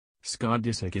Scott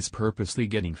Disick is purposely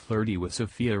getting flirty with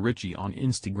Sofia Richie on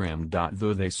Instagram.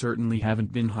 Though they certainly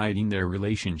haven't been hiding their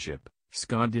relationship,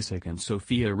 Scott Disick and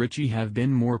Sofia Richie have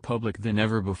been more public than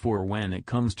ever before when it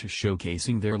comes to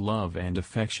showcasing their love and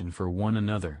affection for one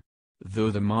another.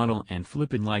 Though the model and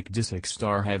flippin' Disick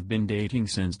star have been dating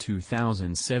since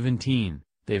 2017,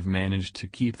 they've managed to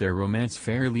keep their romance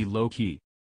fairly low-key.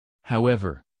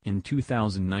 However, in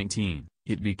 2019,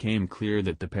 it became clear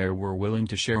that the pair were willing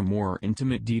to share more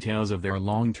intimate details of their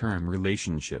long-term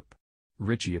relationship.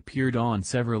 Richie appeared on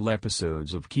several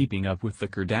episodes of Keeping Up with the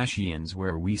Kardashians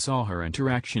where we saw her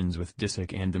interactions with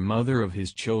Disick and the mother of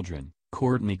his children,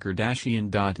 Kourtney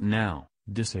Kardashian. Now,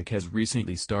 Disick has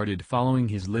recently started following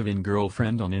his live-in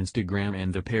girlfriend on Instagram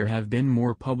and the pair have been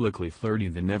more publicly flirty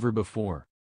than ever before.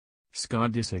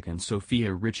 Scott Disick and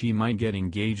Sofia Richie might get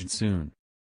engaged soon.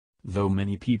 Though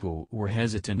many people were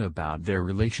hesitant about their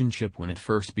relationship when it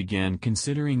first began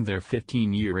considering their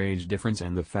 15-year age difference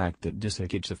and the fact that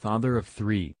Disick is a father of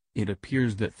 3, it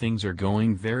appears that things are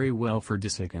going very well for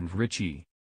Disick and Richie.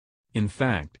 In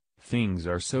fact, things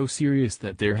are so serious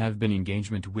that there have been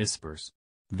engagement whispers.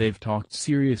 They've talked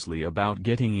seriously about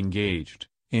getting engaged,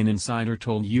 an insider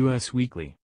told Us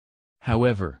Weekly.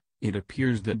 However, it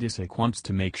appears that Disick wants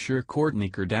to make sure Kourtney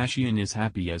Kardashian is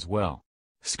happy as well.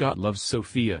 Scott loves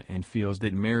Sofia and feels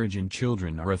that marriage and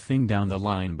children are a thing down the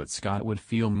line, but Scott would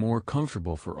feel more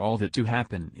comfortable for all that to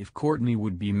happen if Kourtney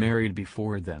would be married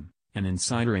before them, an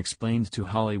insider explained to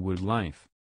Hollywood Life.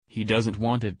 He doesn't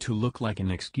want it to look like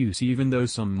an excuse, even though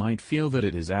some might feel that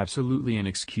it is absolutely an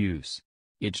excuse.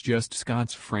 It's just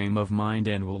Scott's frame of mind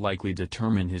and will likely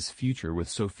determine his future with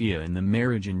Sofia in the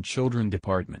marriage and children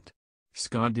department.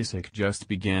 Scott Disick just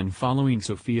began following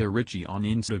Sofia Richie on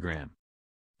Instagram.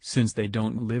 Since they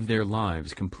don't live their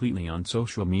lives completely on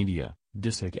social media,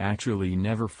 Disick actually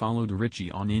never followed Richie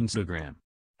on Instagram.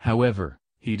 However,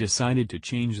 he decided to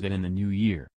change that in the new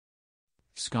year.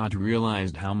 Scott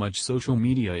realized how much social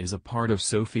media is a part of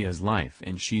Sofia's life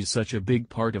and she's such a big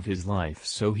part of his life,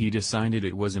 so he decided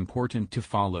it was important to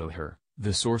follow her,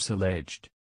 the source alleged.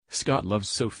 Scott loves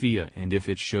Sofia and if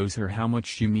it shows her how much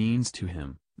she means to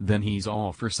him, then he's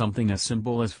all for something as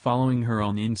simple as following her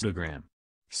on Instagram.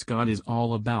 Scott is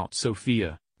all about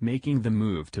Sofia, making the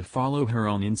move to follow her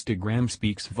on Instagram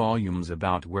speaks volumes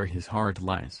about where his heart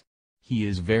lies. He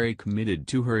is very committed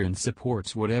to her and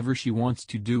supports whatever she wants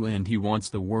to do and he wants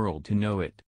the world to know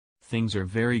it. Things are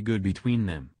very good between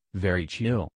them, very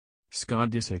chill. Scott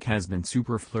Disick has been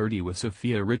super flirty with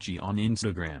Sofia Richie on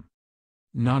Instagram.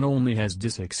 Not only has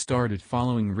Disick started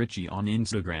following Richie on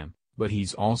Instagram, but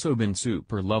he's also been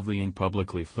super lovely and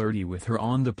publicly flirty with her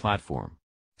on the platform.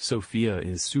 Sofia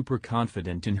is super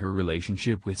confident in her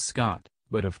relationship with Scott,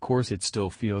 but of course it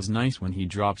still feels nice when he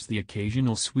drops the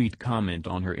occasional sweet comment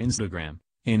on her Instagram,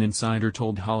 an insider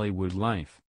told Hollywood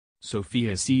Life.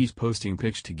 Sofia sees posting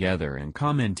pics together and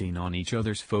commenting on each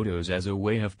other's photos as a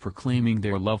way of proclaiming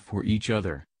their love for each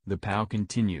other, the POW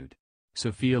continued.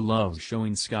 Sofia loves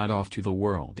showing Scott off to the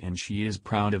world and she is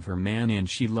proud of her man and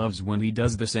she loves when he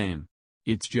does the same.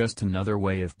 It's just another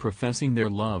way of professing their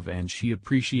love and she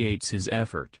appreciates his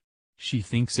effort. She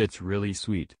thinks it's really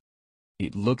sweet.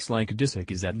 It looks like Disick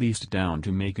is at least down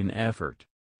to make an effort.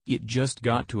 It just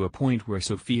got to a point where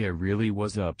Sofia really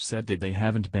was upset that they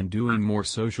haven't been doing more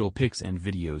social pics and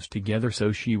videos together,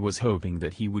 so she was hoping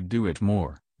that he would do it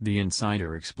more, the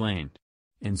insider explained.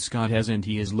 And Scott hasn't.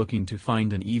 He is looking to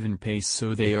find an even pace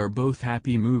so they are both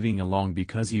happy moving along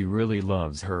because he really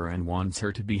loves her and wants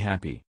her to be happy.